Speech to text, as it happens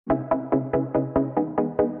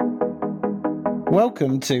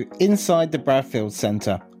Welcome to Inside the Bradfield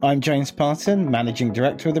Centre. I'm James Parton, Managing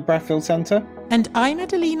Director of the Bradfield Centre. And I'm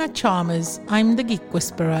Adelina Chalmers. I'm the Geek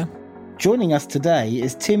Whisperer. Joining us today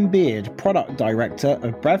is Tim Beard, Product Director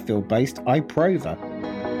of Bradfield-based Iprova.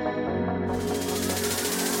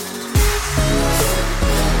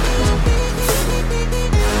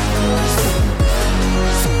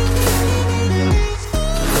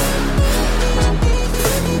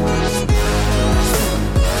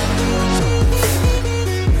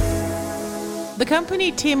 The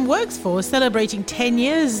company Tim works for is celebrating 10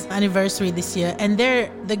 years anniversary this year, and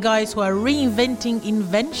they're the guys who are reinventing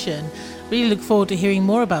invention. Really look forward to hearing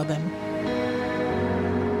more about them.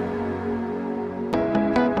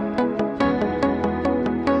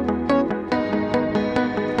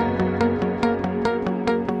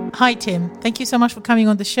 Hi Tim, thank you so much for coming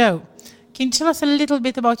on the show. Can you tell us a little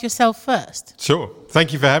bit about yourself first? Sure.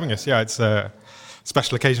 Thank you for having us. Yeah, it's a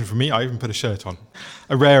special occasion for me. I even put a shirt on.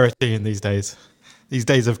 A rarity in these days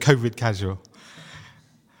of COVID casual.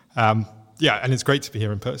 Yeah, and it's great to be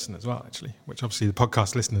here in person as well, actually, which obviously the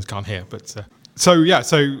podcast listeners can't hear. But so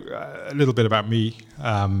a little bit about me.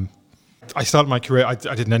 I started my career, I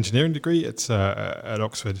did an engineering degree at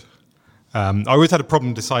Oxford. I always had a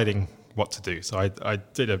problem deciding what to do. So I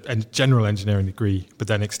did a general engineering degree, but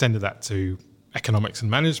then extended that to economics and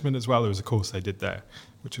management as well. There was a course I did there,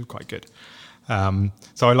 which was quite good.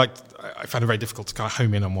 So I found it very difficult to kind of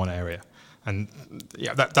home in on one area. And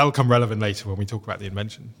yeah, that'll come relevant later when we talk about the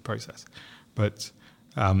invention process. But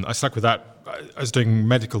I stuck with that. I was doing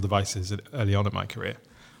medical devices early on in my career,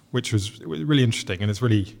 which was really interesting. And it's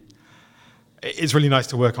really nice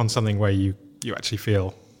to work on something where you actually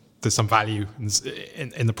feel there's some value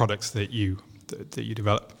in the products that you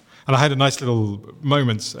develop. And I had a nice little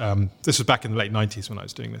moment. This was back in the late 90s when I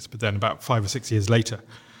was doing this, but then about 5 or 6 years later,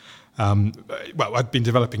 I'd been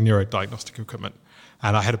developing neurodiagnostic equipment,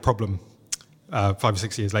 and I had a problem 5 or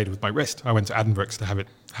 6 years later with my wrist. I went to Addenbrooke's to have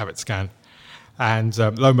it scanned, and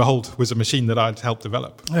lo and behold, was a machine that I'd helped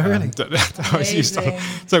develop. Oh, really? That I was used to.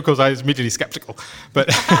 So of course I was immediately sceptical, but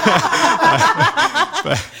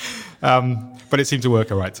but it seemed to work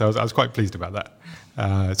all right. So I was quite pleased about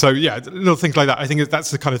that. So yeah, little things like that. I think that's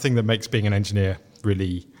the kind of thing that makes being an engineer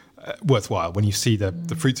really worthwhile, when you see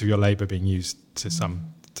the fruits of your labour being used to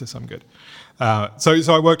some good.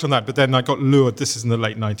 So I worked on that, but then I got lured. This is in the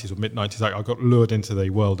late 90s or mid 90s. I got lured into the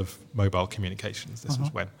world of mobile communications. This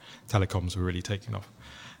was when telecoms were really taking off,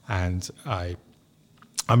 and I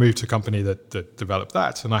moved to a company that developed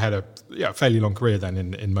that, and I had a fairly long career then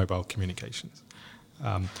in mobile communications.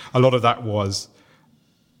 A lot of that was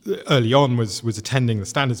early on was attending the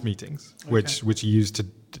standards meetings, which you used to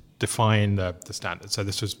define the standards. So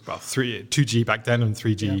this was 2G back then, and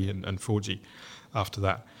 3G and 4G after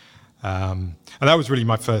that. And that was really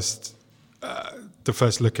my the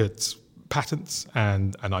first look at patents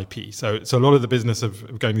and IP. So a lot of the business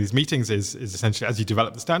of going to these meetings is essentially, as you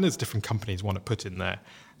develop the standards, different companies want to put in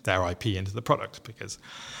their IP into the product, because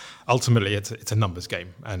ultimately it's a numbers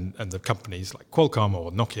game. And the companies like Qualcomm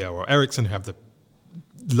or Nokia or Ericsson, who have the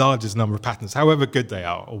largest number of patents, however good they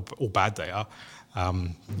are or bad they are,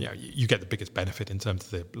 you get the biggest benefit in terms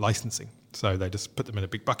of the licensing. So they just put them in a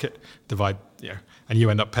big bucket, divide, and you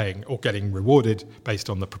end up paying or getting rewarded based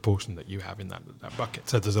on the proportion that you have in that bucket.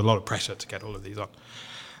 So there's a lot of pressure to get all of these on.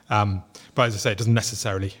 But as I say, it doesn't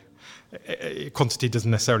necessarily, quantity doesn't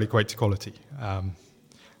necessarily equate to quality.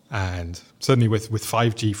 And certainly with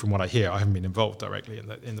 5G, from what I hear, I haven't been involved directly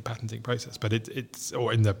in the patenting process, but it's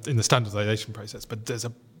or in the standardization process. But there's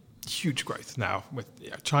a huge growth now with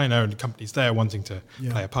China and companies there wanting to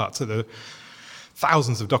play a part. So there are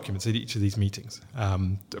thousands of documents at each of these meetings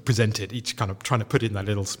presented, each kind of trying to put in that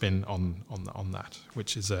little spin on that,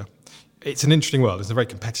 which is it's an interesting world. It's a very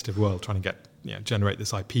competitive world trying to generate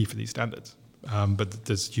this IP for these standards. But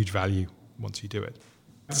there's huge value once you do it.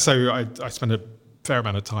 So I spent a fair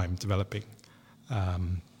amount of time developing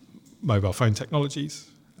mobile phone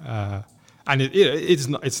technologies, and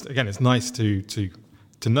it's nice to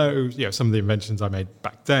know some of the inventions I made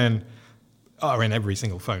back then are in every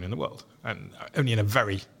single phone in the world, and only in a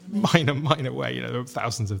very minor way. There are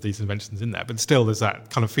thousands of these inventions in there, but still there's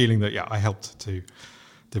that kind of feeling that I helped to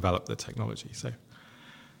develop the technology. So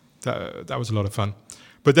that was a lot of fun.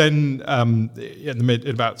 But then in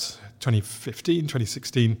about 2015,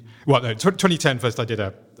 2016, 2010 first, I did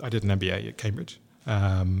an MBA at Cambridge.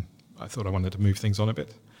 I thought I wanted to move things on a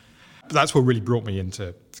bit. But that's what really brought me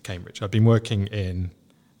into Cambridge. I'd been working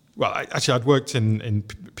I'd worked in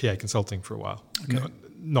PA consulting for a while. Okay.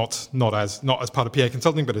 Not as part of PA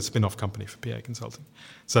consulting, but a spin-off company for PA consulting.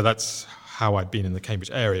 So that's how I'd been in the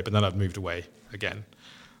Cambridge area, but then I'd moved away again.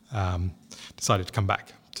 decided to come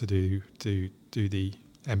back to do the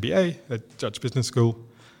MBA at Judge Business School,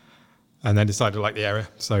 and then decided to like the area,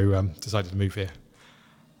 so decided to move here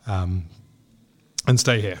and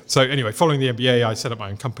stay here. So anyway, following the MBA, I set up my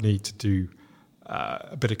own company to do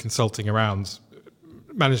a bit of consulting around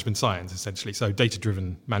management science, essentially, so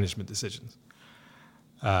data-driven management decisions,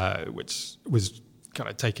 which was kind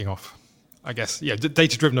of taking off. I guess, yeah,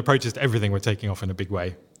 data-driven approaches to everything were taking off in a big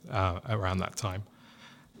way around that time.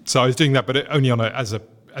 So I was doing that, but only as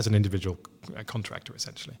an individual contractor,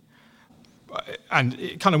 essentially. And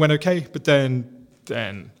it kind of went okay, but then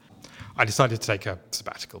I decided to take a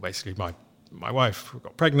sabbatical. Basically, my wife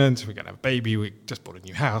got pregnant, we're going to have a baby, we just bought a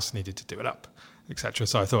new house, needed to do it up, etc.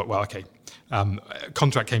 So I thought, well, okay,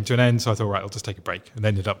 contract came to an end, so I thought, right, I'll just take a break. And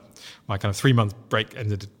ended up, my kind of 3-month break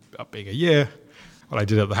ended up being a year, what I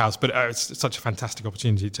did at the house. But it's such a fantastic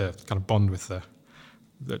opportunity to kind of bond with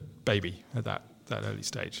the baby at that early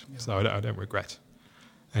stage. Yeah. So I don't regret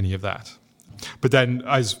any of that. But then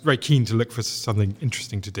I was very keen to look for something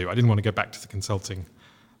interesting to do. I didn't want to go back to the consulting.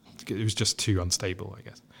 It was just too unstable, I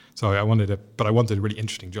guess. So I wanted a really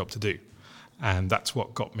interesting job to do. And that's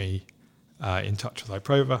what got me in touch with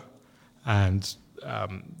Iprova. And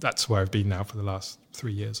that's where I've been now for the last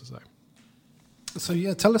 3 years or so. So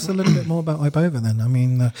yeah, tell us a little bit more about Iprova then. I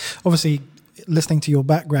mean, obviously listening to your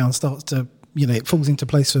background starts to, it falls into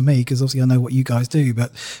place for me because obviously I know what you guys do,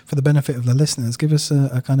 but for the benefit of the listeners, give us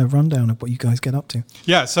a kind of rundown of what you guys get up to.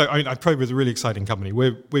 Yeah, so I mean, Iprova is a really exciting company.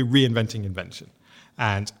 We're reinventing invention.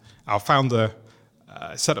 And our founder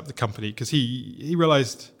set up the company because he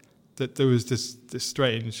realized that there was this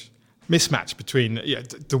strange mismatch between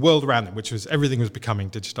the world around him, which was everything was becoming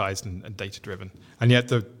digitized and data-driven, and yet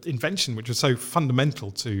the invention, which was so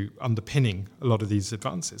fundamental to underpinning a lot of these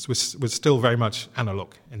advances, was still very much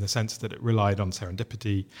analog in the sense that it relied on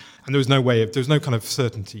serendipity, and there was no kind of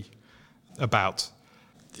certainty about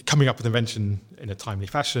coming up with invention in a timely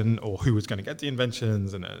fashion or who was going to get the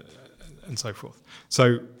inventions and so forth.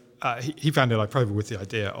 So he founded Iprova with the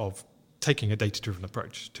idea of taking a data-driven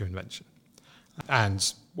approach to invention.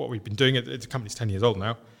 And what we've been doing, the company's 10 years old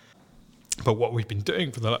now, but what we've been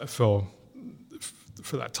doing for that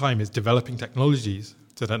time is developing technologies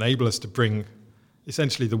that enable us to bring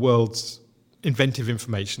essentially the world's inventive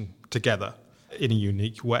information together in a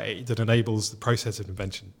unique way that enables the process of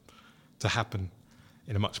invention to happen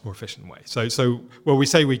in a much more efficient way. So we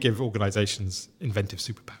say we give organizations inventive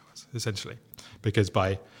superpowers, essentially, because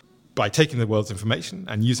by taking the world's information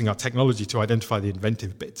and using our technology to identify the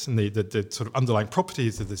inventive bits and the sort of underlying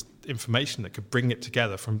properties of this information that could bring it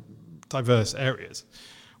together from diverse areas,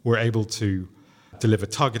 we're able to deliver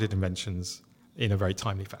targeted inventions in a very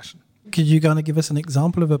timely fashion. Could you kind of give us an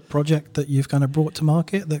example of a project that you've kind of brought to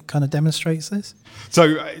market that kind of demonstrates this?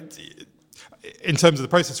 So in terms of the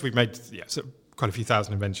process, we've made quite a few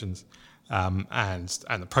thousand inventions, and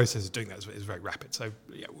the process of doing that is very rapid. So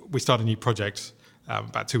we start a new project.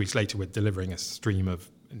 About 2 weeks later, we're delivering a stream of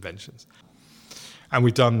inventions. And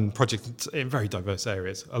we've done projects in very diverse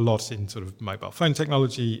areas, a lot in sort of mobile phone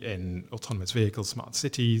technology, in autonomous vehicles, smart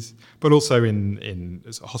cities, but also in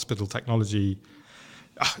hospital technology,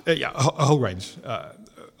 a whole range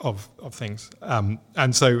of things.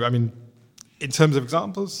 And so, I mean, in terms of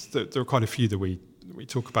examples, there are quite a few that we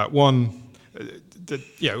talk about. One,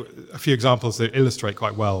 a few examples that illustrate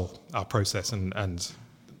quite well our process and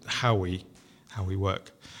how we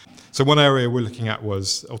work. So one area we're looking at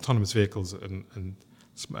was autonomous vehicles and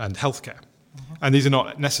healthcare. Mm-hmm. And these are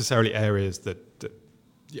not necessarily areas that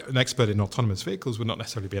an expert in autonomous vehicles would not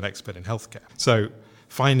necessarily be an expert in healthcare. So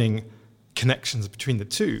finding connections between the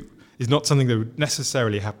two is not something that would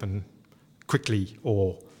necessarily happen quickly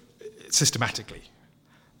or systematically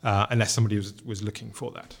unless somebody was looking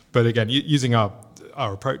for that. But again, using our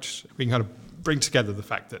approach, we can kind of bring together the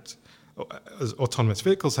fact that autonomous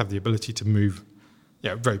vehicles have the ability to move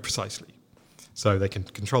very precisely. So they can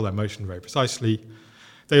control their motion very precisely.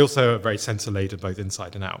 They also are very sensor-laden both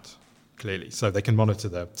inside and out, clearly. So they can monitor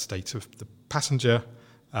the state of the passenger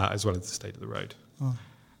as well as the state of the road. Oh.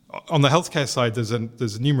 On the healthcare side,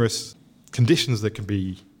 there's numerous conditions that can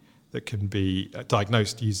be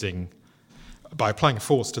diagnosed by applying a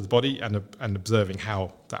force to the body and observing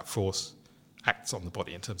how that force acts on the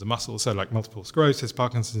body in terms of muscles. So like multiple sclerosis,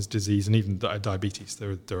 Parkinson's disease, and even diabetes.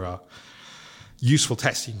 There are useful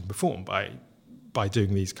tests you can perform by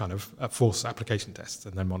doing these kind of force application tests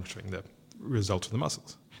and then monitoring the result of the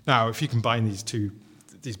muscles. Now, if you combine these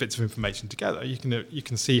bits of information together, you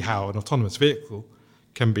can see how an autonomous vehicle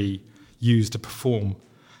can be used to perform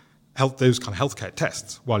those kind of healthcare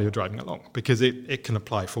tests while you're driving along, because it can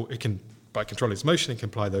by controlling its motion, it can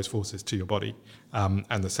apply those forces to your body, and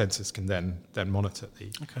the sensors can then monitor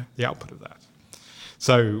the output of that.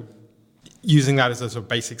 So using that as a sort of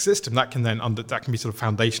basic system, that can be sort of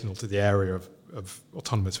foundational to the area of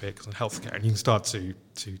autonomous vehicles and healthcare, and you can start to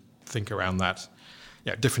think around that.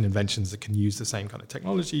 Different inventions that can use the same kind of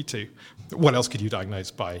technology to what else could you diagnose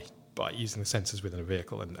by using the sensors within a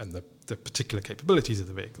vehicle and the particular capabilities of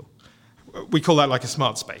the vehicle. We call that like a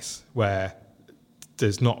smart space, where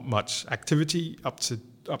there's not much activity up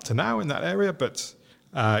to now in that area, but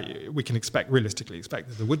we can realistically expect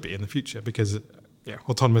that there would be in the future, because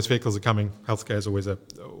autonomous vehicles are coming. Healthcare is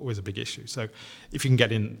always a big issue. So if you can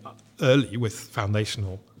get in early with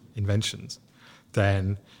foundational inventions,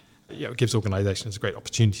 then it gives organisations a great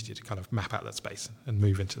opportunity to kind of map out that space and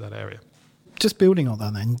move into that area. Just building on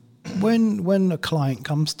that then, when a client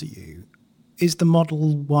comes to you, is the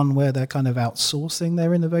model one where they're kind of outsourcing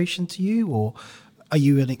their innovation to you, or are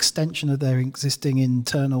you an extension of their existing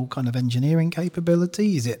internal kind of engineering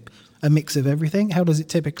capability? Is it a mix of everything? How does it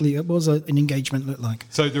typically, what does an engagement look like?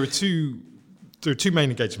 So there are two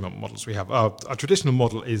main engagement models we have. Our traditional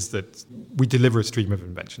model is that we deliver a stream of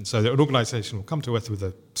invention. So an organisation will come to us with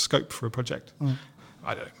a scope for a project,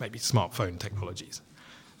 I don't know, maybe smartphone technologies.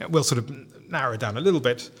 And we'll sort of narrow it down a little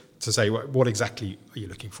bit to say, what exactly are you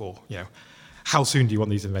looking for? How soon do you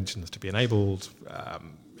want these inventions to be enabled?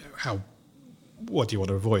 What do you want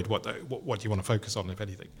to avoid? What do you want to focus on, if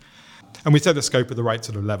anything? And we set the scope at the right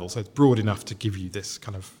sort of level, so it's broad enough to give you this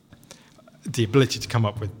kind of the ability to come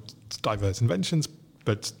up with diverse inventions,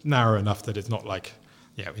 but narrow enough that it's not like,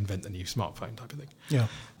 invent the new smartphone type of thing. Yeah.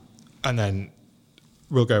 And then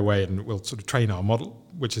we'll go away and we'll sort of train our model,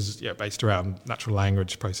 which is based around natural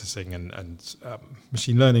language processing and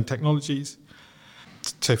machine learning technologies,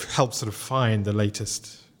 to help sort of find the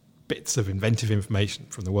latest bits of inventive information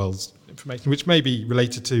from the world's information, which may be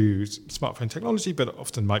related to smartphone technology, but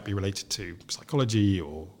often might be related to psychology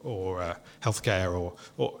or healthcare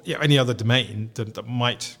or any other domain that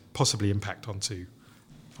might possibly impact onto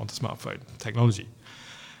smartphone technology.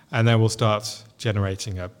 And then we'll start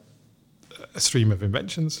generating a stream of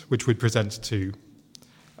inventions, which we'd present to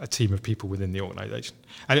a team of people within the organisation.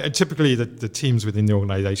 And typically the teams within the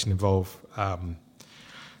organisation involve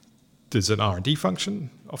there's an R&D function,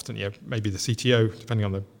 often maybe the CTO, depending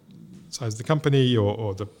on the size of the company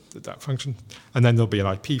or that function. And then there'll be an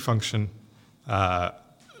IP function, the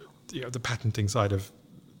patenting side of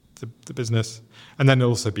the business. And then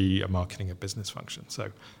there'll also be a marketing and business function.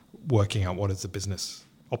 So working out what is the business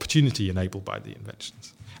opportunity enabled by the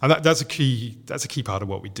inventions. And that's a key part of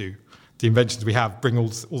what we do. The inventions we have bring all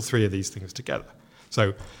three of these things together.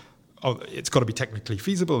 So it's got to be technically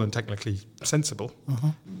feasible and technically sensible.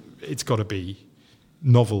 It's got to be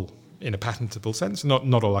novel in a patentable sense. Not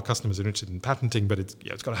all our customers are interested in patenting, but it's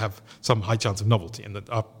got to have some high chance of novelty, and that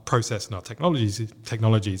our process and our technologies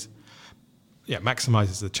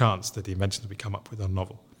maximizes the chance that the inventions we come up with are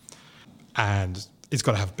novel. And it's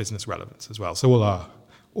got to have business relevance as well. So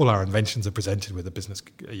all our inventions are presented with a business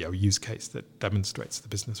use case that demonstrates the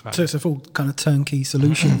business value. So it's a full kind of turnkey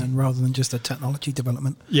solution then, rather than just a technology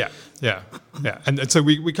development. Yeah. And so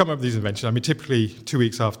we come up with these inventions. I mean, typically 2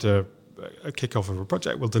 weeks after a kickoff of a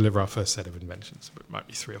project, we'll deliver our first set of inventions. But it might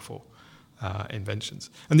be 3 or 4 inventions.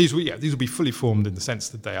 And these will be fully formed in the sense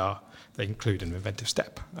that they include an inventive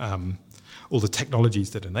step, all the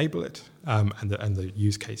technologies that enable it, and the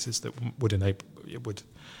use cases that would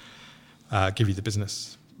give you the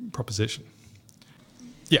business proposition.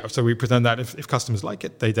 So we present that. If customers like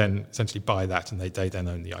it, they then essentially buy that, and they then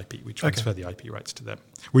own the IP. We transfer the IP rights to them.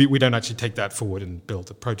 We don't actually take that forward and build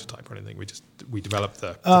a prototype or anything. We develop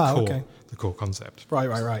the core concept. Right.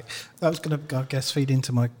 That was going to, I guess, feed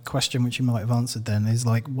into my question, which you might have answered then, is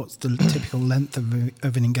like, what's the typical length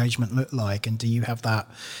of an engagement look like? And do you have that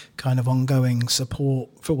kind of ongoing support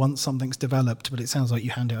for once something's developed, but it sounds like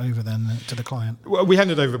you hand it over then to the client? Well, we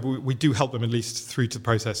hand it over, but we do help them at least through to the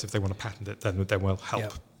process. If they want to patent it, then we'll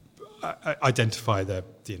help identify the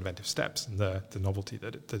inventive steps and the novelty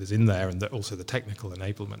that is in there, and also the technical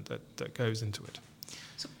enablement that goes into it.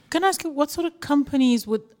 So can I ask you, what sort of companies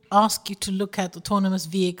would ask you to look at autonomous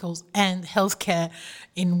vehicles and healthcare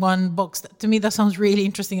in one box? To me, that sounds really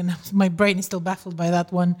interesting, and my brain is still baffled by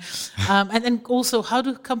that one. And then also, how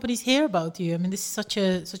do companies hear about you? I mean, this is such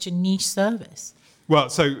a niche service. Well,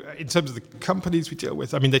 so in terms of the companies we deal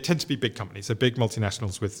with, I mean, they tend to be big companies, so big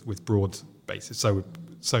multinationals with broad bases. So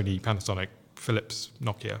Sony, Panasonic, Philips,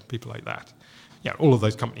 Nokia, people like that. All of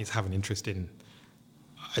those companies have an interest in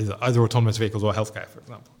either autonomous vehicles or healthcare, for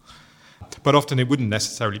example. But often it wouldn't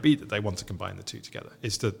necessarily be that they want to combine the two together.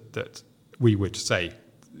 It's that we would say,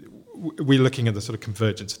 we're looking at the sort of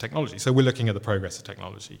convergence of technology. So we're looking at the progress of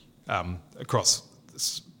technology across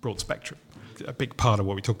this broad spectrum. A big part of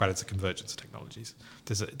what we talk about is the convergence of technologies.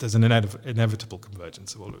 There's an inevitable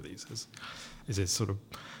convergence of all of these, as is sort of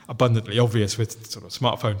abundantly obvious with sort of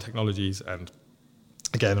smartphone technologies and,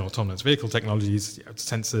 again, autonomous vehicle technologies,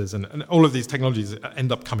 sensors, and all of these technologies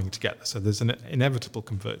end up coming together. So there's an inevitable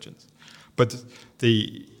convergence. But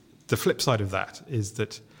the flip side of that is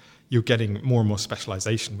that you're getting more and more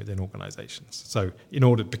specialization within organizations. So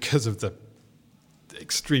because of the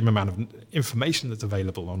extreme amount of information that's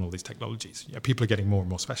available on all these technologies, people are getting more and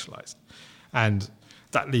more specialized. And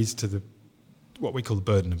that leads to what we call the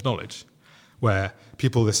burden of knowledge, where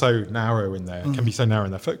people are so narrow in their, can be so narrow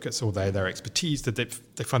in their focus or their expertise that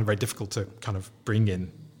they find it very difficult to kind of bring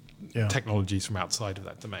in technologies from outside of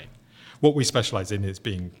that domain. What we specialize in is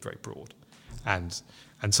being very broad. And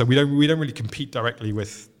so we don't really compete directly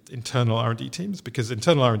with internal R&D teams, because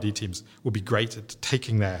internal R&D teams will be great at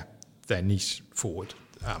taking their niche forward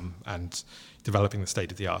and developing the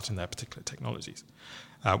state of the art in their particular technologies.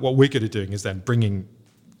 What we're good at doing is then bringing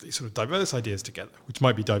these sort of diverse ideas together, which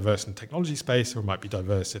might be diverse in the technology space or it might be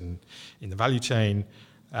diverse in the value chain,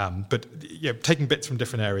 but taking bits from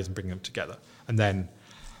different areas and bringing them together. And then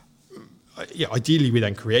ideally we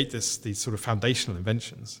then create these sort of foundational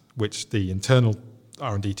inventions, which the internal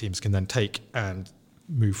R&D teams can then take and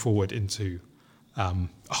move forward into a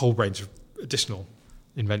whole range of additional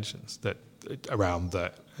inventions that around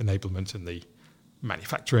the enablement and the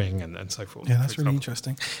manufacturing and so forth. Yeah, that's really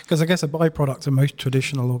interesting. Because I guess a byproduct of most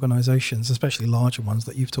traditional organizations, especially larger ones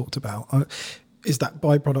that you've talked about, is that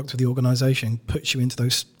byproduct of the organization puts you into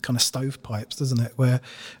those kind of stovepipes, doesn't it?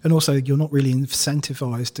 And also you're not really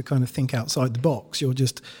incentivized to kind of think outside the box. You're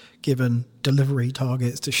just given delivery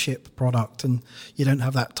targets to ship product, and you don't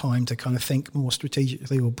have that time to kind of think more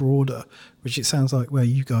strategically or broader, which it sounds like where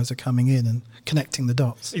you guys are coming in and connecting the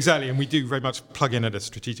dots. Exactly, and we do very much plug in at a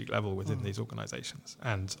strategic level within these organizations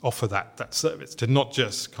and offer that service to not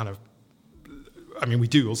just kind of, we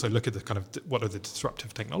do also look at the kind of what are the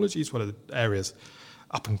disruptive technologies, what are the areas,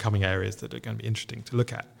 up and coming areas that are going to be interesting to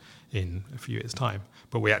look at in a few years' time.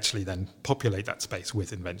 But we actually then populate that space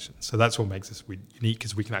with inventions. So that's what makes us unique,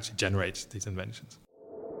 because we can actually generate these inventions.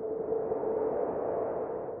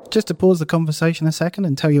 Just to pause the conversation a second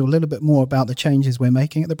and tell you a little bit more about the changes we're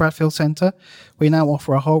making at the Bradfield Centre. We now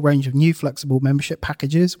offer a whole range of new flexible membership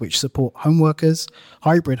packages which support home workers,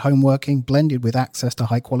 hybrid home working blended with access to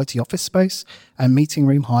high quality office space and meeting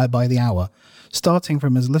room hire by the hour. Starting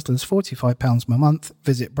from as little as £45 per month,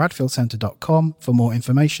 visit bradfieldcentre.com for more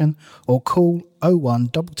information or call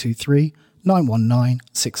 01223 919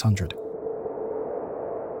 600.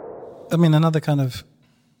 Another kind of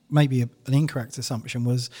maybe an incorrect assumption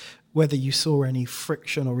was whether you saw any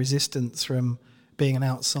friction or resistance from being an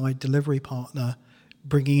outside delivery partner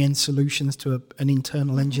bringing in solutions to an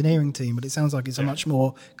internal engineering team, but it sounds like it's a much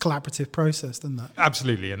more collaborative process than that.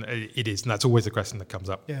 Absolutely, and it is, and that's always a question that comes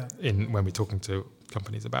up when we're talking to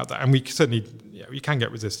companies about that. And we certainly, you can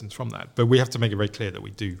get resistance from that, but we have to make it very clear that we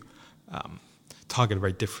do target a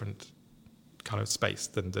very different kind of space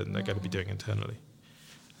than they're going to be doing internally.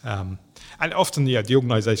 And often, the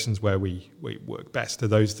organisations where we work best are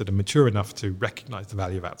those that are mature enough to recognise the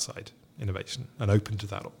value of outside innovation and open to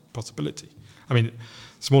that possibility.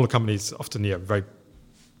 Smaller companies often very,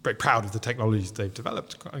 very proud of the technologies they've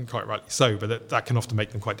developed, and quite rightly so, but that can often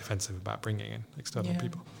make them quite defensive about bringing in external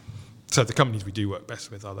people. So the companies we do work best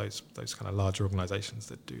with are those kind of larger organisations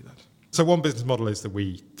that do that. So one business model is that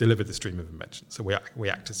we deliver the stream of invention. So we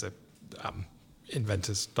act as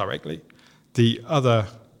inventors directly. The other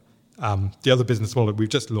business model we've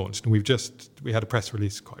just launched, and we had a press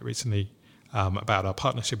release quite recently about our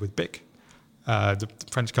partnership with BIC, the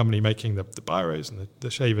French company making the biros and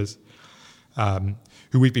the shavers,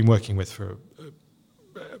 who we've been working with for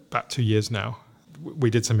about 2 years now. We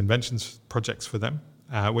did some inventions projects for them,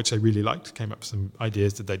 which they really liked. Came up with some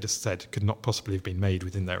ideas that they just said could not possibly have been made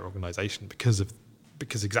within their organisation because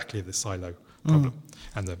exactly of the silo problem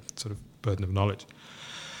and the sort of burden of knowledge.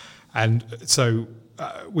 And so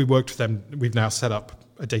we worked with them. We've now set up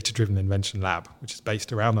a data-driven invention lab, which is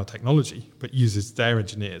based around our technology, but uses their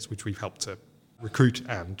engineers, which we've helped to recruit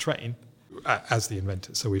and train as the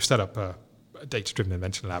inventors. So we've set up a data-driven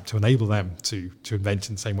invention lab to enable them to invent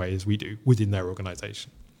in the same way as we do within their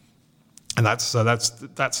organisation. And that's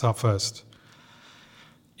our first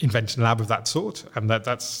invention lab of that sort, and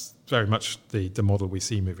that's very much the model we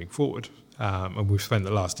see moving forward. And we've spent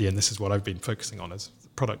the last year, and this is what I've been focusing on as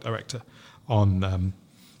product director, on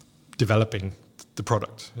developing the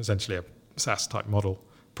product, essentially a SaaS-type model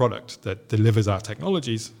product that delivers our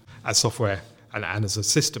technologies as software and as a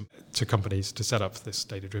system to companies to set up this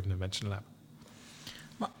data-driven invention lab.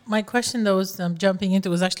 My question, though, was jumping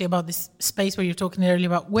into was actually about this space where you're talking earlier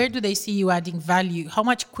about where do they see you adding value? How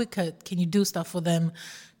much quicker can you do stuff for them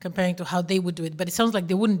comparing to how they would do it? But it sounds like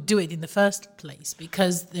they wouldn't do it in the first place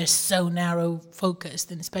because they're so narrow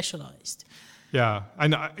focused and specialized. Yeah,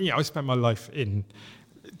 and I spent my life in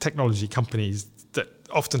technology companies that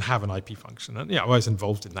often have an IP function, and I was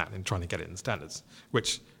involved in that in trying to get it in standards,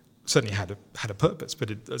 which certainly had a purpose,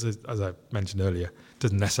 but it, as I mentioned earlier,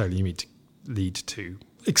 doesn't necessarily lead to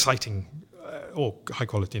exciting or high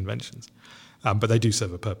quality inventions. But they do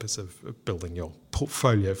serve a purpose of building your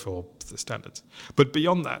portfolio for the standards. But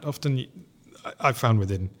beyond that, often I've found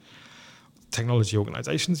within technology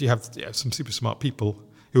organizations, you have some super smart people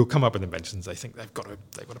who will come up with inventions. They think they've got to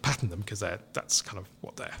patent them because that's kind of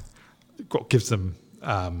what gives them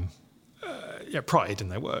pride in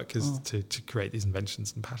their work is to create these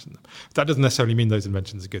inventions and patent them. That doesn't necessarily mean those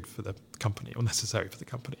inventions are good for the company or necessary for the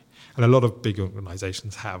company. And a lot of big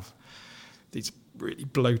organizations have these really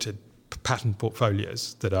bloated patent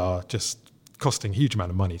portfolios that are just costing a huge amount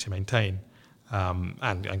of money to maintain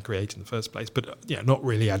and create in the first place, but not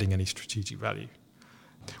really adding any strategic value.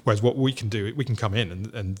 Whereas what we can do, we can come in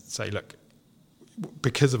and say, look,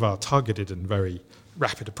 because of our targeted and very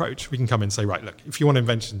rapid approach, we can come in and say, right, look, if you want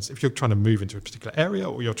inventions, if you're trying to move into a particular area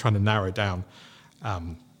or you're trying to narrow down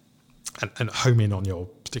and home in on your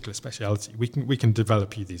particular speciality, we can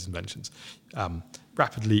develop you these inventions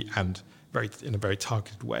rapidly and in a very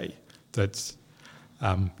targeted way that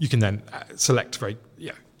you can then select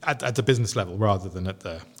at the business level rather than at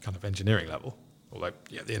the kind of engineering level. Although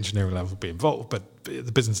the engineering level will be involved, but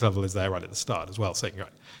the business level is there right at the start as well, saying,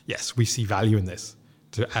 right, yes, we see value in this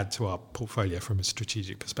to add to our portfolio from a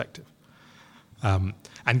strategic perspective. And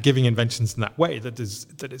giving inventions in that way that is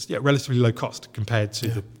relatively low cost compared to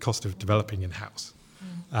the cost of developing in-house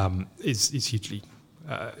is hugely,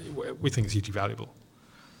 we think is hugely valuable.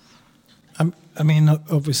 I mean,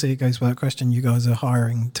 obviously it goes without question, you guys are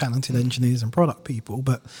hiring talented engineers and product people,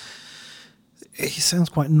 but it sounds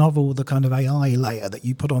quite novel, the kind of AI layer that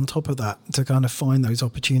you put on top of that to kind of find those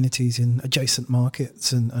opportunities in adjacent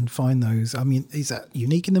markets and find those. I mean, is that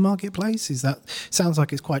unique in the marketplace? Sounds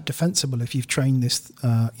like it's quite defensible if you've trained this,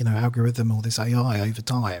 algorithm or this AI over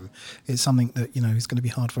time. It's something that, is going to be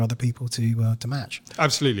hard for other people to match.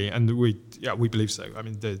 Absolutely. And we believe so. I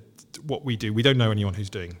mean, what we do, we don't know anyone who's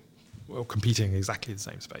doing or competing in exactly the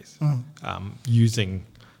same space, using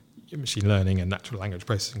machine learning and natural language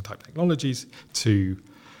processing type technologies to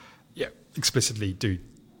explicitly do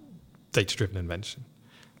data-driven invention.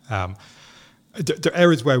 There are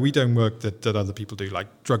areas where we don't work that other people do,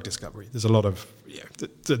 like drug discovery. There's a lot of,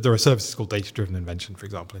 there are services called data-driven invention, for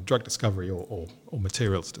example, in drug discovery or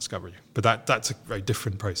materials discovery. But that's a very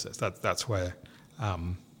different process. That's where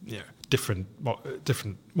different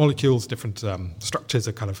molecules, different structures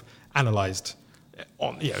are kind of analyzed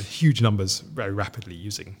on huge numbers very rapidly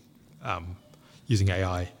using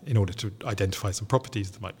AI in order to identify some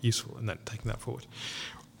properties that might be useful and then taking that forward.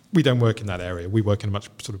 We don't work in that area. We work in a much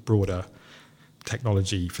sort of broader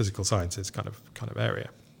technology, physical sciences kind of area.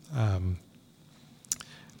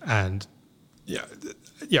 As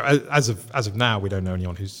of now, we don't know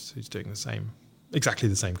anyone who's doing exactly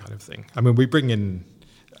the same kind of thing. I mean, we bring in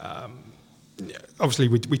obviously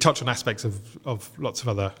we touch on aspects of lots of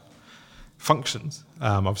other functions.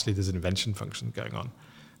 Obviously, there's an invention function going on.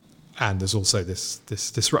 And there's also this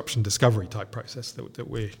disruption discovery type process that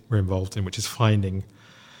we're involved in, which is finding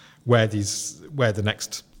where the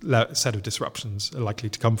next set of disruptions are likely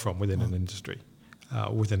to come from within an industry,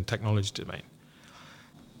 within a technology domain.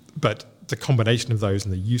 But the combination of those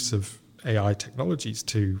and the use of AI technologies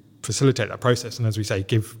to facilitate that process, and as we say,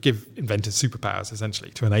 give inventors superpowers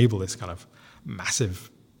essentially to enable this kind of massive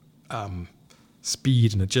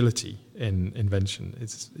speed and agility in invention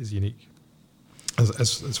is unique.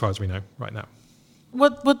 As far as we know right now.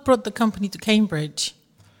 What brought the company to Cambridge?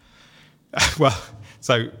 Well,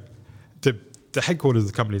 so the headquarters of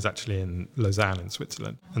the company is actually in Lausanne in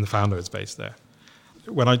Switzerland, and the founder is based there.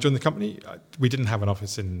 When I joined the company, we didn't have an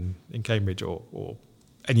office in Cambridge or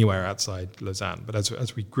anywhere outside Lausanne. But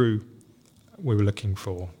as we grew, we were looking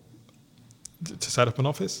to set up an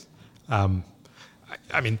office. I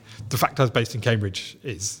mean, the fact I was based in Cambridge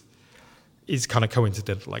is kind of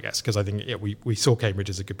coincidental, I guess, because I think we saw Cambridge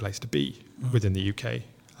as a good place to be within the UK.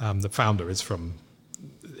 The founder is from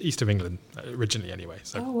east of England originally, anyway.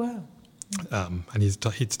 So, oh wow! And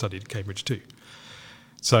he'd studied at Cambridge too.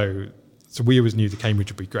 So we always knew that Cambridge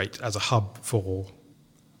would be great as a hub for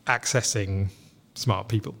accessing smart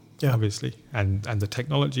people, obviously, and the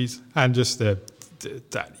technologies and just that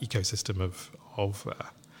ecosystem of of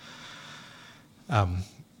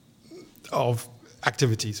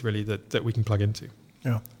activities really that we can plug into.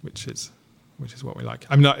 Yeah. Which is what we like.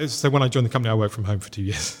 I mean, so when I joined the company, I worked from home for 2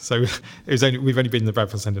 years. So we've only been in the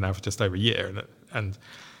Bradfield Centre now for just over a year, and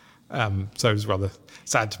so it was rather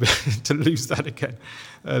sad to lose that again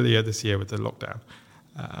earlier this year with the lockdown.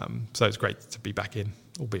 So it's great to be back in,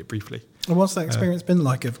 albeit briefly. And what's that experience been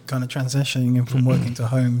like of kind of transitioning from working to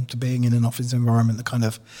home to being in an office environment,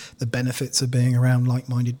 the benefits of being around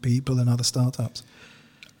like-minded people and other startups?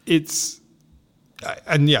 This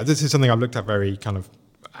is something I've looked at very kind of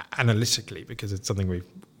analytically, because it's something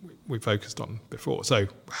we've focused on before. So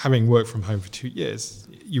having worked from home for 2 years,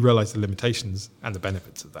 you realise the limitations and the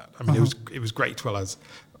benefits of that. I mean, it was great while I was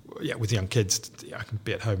with young kids. I can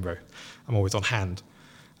be at home, I'm always on hand.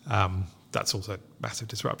 That's also a massive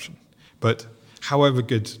disruption. But however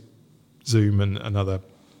good Zoom and other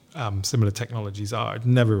similar technologies are, it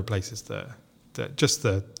never replaces the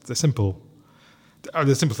simple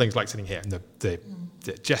things like sitting here and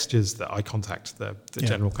the gestures, the eye contact, the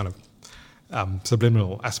general kind of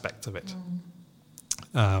subliminal aspect of it.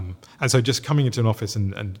 And so just coming into an office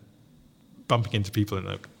and bumping into people in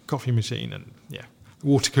a coffee machine and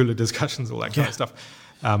water cooler discussions, all that kind of stuff.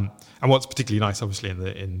 And what's particularly nice, obviously,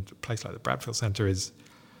 in a place like the Bradfield Centre is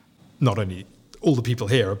not only all the people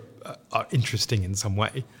here are interesting in some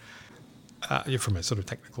way from a sort of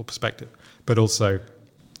technical perspective, but also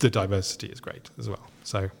the diversity is great as well.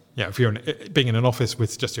 So if you're being in an office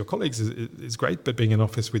with just your colleagues is great, but being in an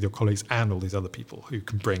office with your colleagues and all these other people who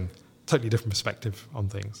can bring totally different perspective on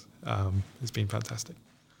things has been fantastic.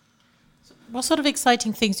 What sort of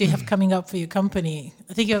exciting things do you have coming up for your company?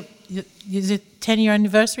 I think is it 10-year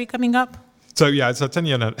anniversary coming up? So it's a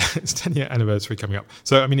 10-year anniversary coming up.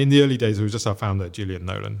 So I mean, in the early days, it was just our founder, Julian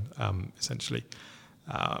Nolan, essentially,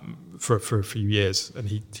 for a few years, and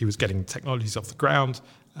he was getting technologies off the ground,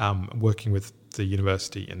 working with the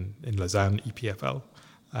university in Lausanne, EPFL,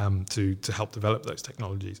 to help develop those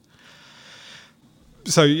technologies.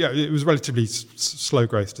 So it was relatively slow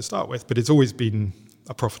growth to start with, but it's always been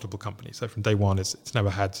a profitable company. So from day one, it's never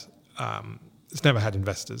had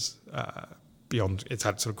investors beyond. It's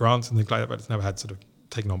had sort of grants and things like that, but it's never had sort of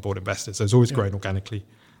taken on board investors. So it's always grown organically,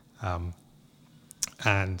 and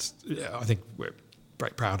I think we're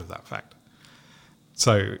very proud of that fact.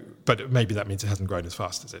 So, but maybe that means it hasn't grown as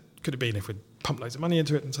fast as it could have been if we'd pumped loads of money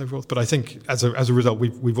into it and so forth. But I think as a result,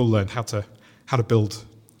 we've all learned how to build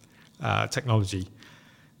technology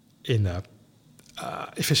in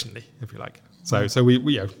efficiently, if you like. So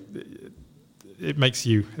we it makes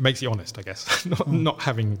you honest, I guess. Not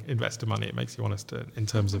having investor money, it makes you honest in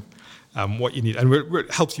terms of what you need, and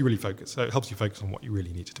it helps you really focus. So it helps you focus on what you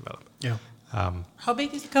really need to develop. Yeah. How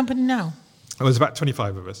big is the company now? There's about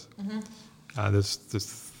 25 of us. There's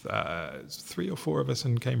 3 or 4 of us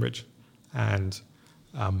in Cambridge, and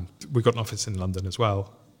we've got an office in London as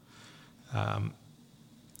well,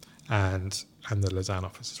 and the Lausanne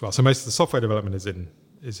office as well. So most of the software development is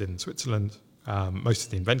in Switzerland. Most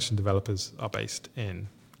of the invention developers are based in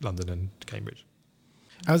London and Cambridge.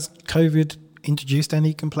 Has COVID introduced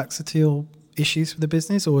any complexity or issues for the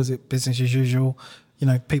business, or is it business as usual?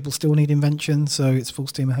 People still need invention, so it's full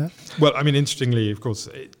steam ahead? Well, I mean, interestingly, of course,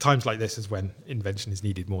 times like this is when invention is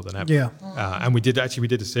needed more than ever. Yeah. And we did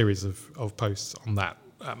a series of posts on that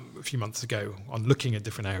a few months ago on looking at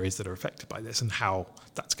different areas that are affected by this and how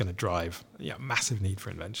that's going to drive massive need for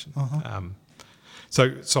invention.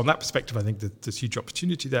 So on that perspective, I think that there's huge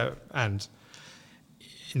opportunity there, and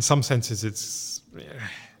in some senses, it's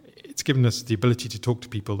given us the ability to talk to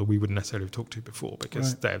people that we wouldn't necessarily have talked to before,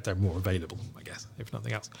 because they're more available, I guess, if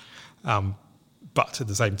nothing else. But at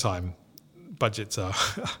the same time, budgets have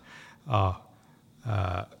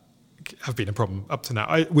been a problem up to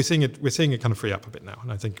now. We're seeing it kind of free up a bit now,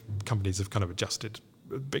 and I think companies have kind of adjusted.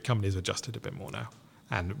 Big companies have adjusted a bit more now,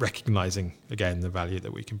 and recognizing again the value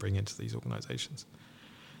that we can bring into these organizations.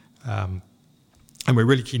 And we're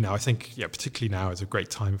really keen now. I think, particularly now is a great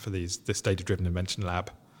time for this data-driven invention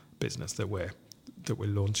lab business that we're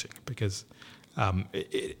launching, because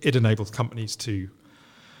it enables companies to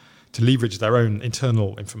leverage their own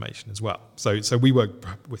internal information as well. So we work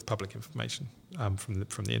with public information from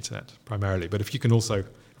the internet primarily, but if we can also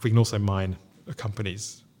mine a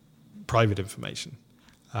company's private information,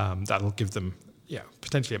 that'll give them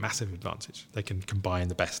potentially a massive advantage. They can combine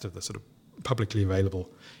the best of the sort of publicly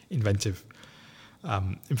available, inventive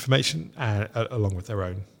information along with their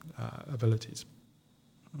own abilities.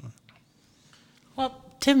 Well,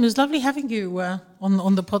 Tim, it was lovely having you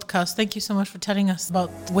on the podcast. Thank you so much for telling us about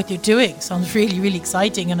what you're doing. Sounds really, really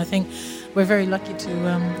exciting, and I think we're very lucky to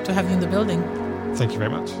have you in the building. Thank you very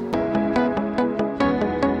much.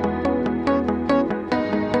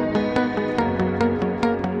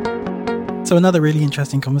 So another really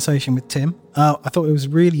interesting conversation with Tim. I thought it was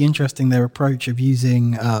really interesting, their approach of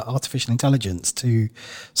using artificial intelligence to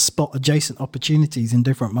spot adjacent opportunities in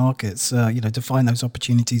different markets, to find those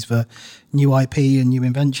opportunities for new IP and new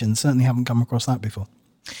inventions. Certainly haven't come across that before.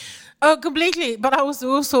 Oh, completely. But I was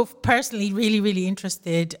also personally really, really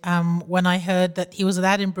interested when I heard that he was at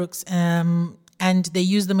Addenbrooke's and they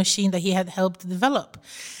used the machine that he had helped develop,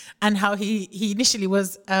 and how he initially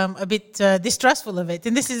was a bit distrustful of it.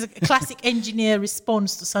 And this is a classic engineer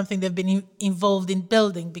response to something they've been involved in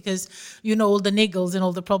building, because all the niggles and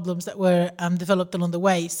all the problems that were developed along the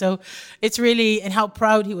way. So it's really, and how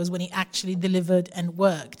proud he was when he actually delivered and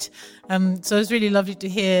worked. So it's really lovely to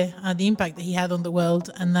hear the impact that he had on the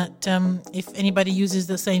world, and that if anybody uses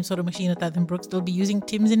the same sort of machine at Addenbrooke's, they'll be using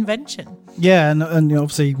Tim's invention. Yeah, and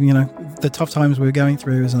obviously, the tough times we're going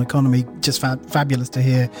through as an economy, just fabulous to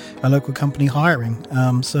hear a local company hiring.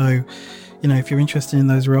 So, if you're interested in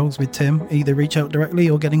those roles with Tim, either reach out directly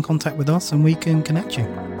or get in contact with us and we can connect you.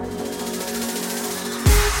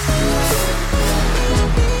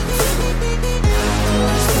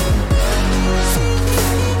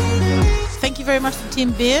 Thank you very much to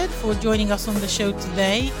Tim Beard for joining us on the show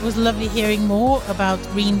today. It was lovely hearing more about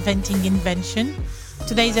reinventing invention.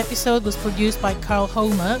 Today's episode was produced by Carl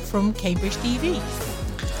Homer from Cambridge TV.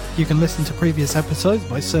 You can listen to previous episodes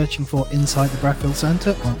by searching for Inside the Bradfield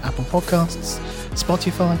Centre on Apple Podcasts,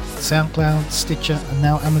 Spotify, SoundCloud, Stitcher and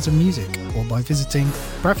now Amazon Music, or by visiting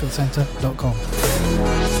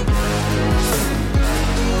bradfieldcentre.com.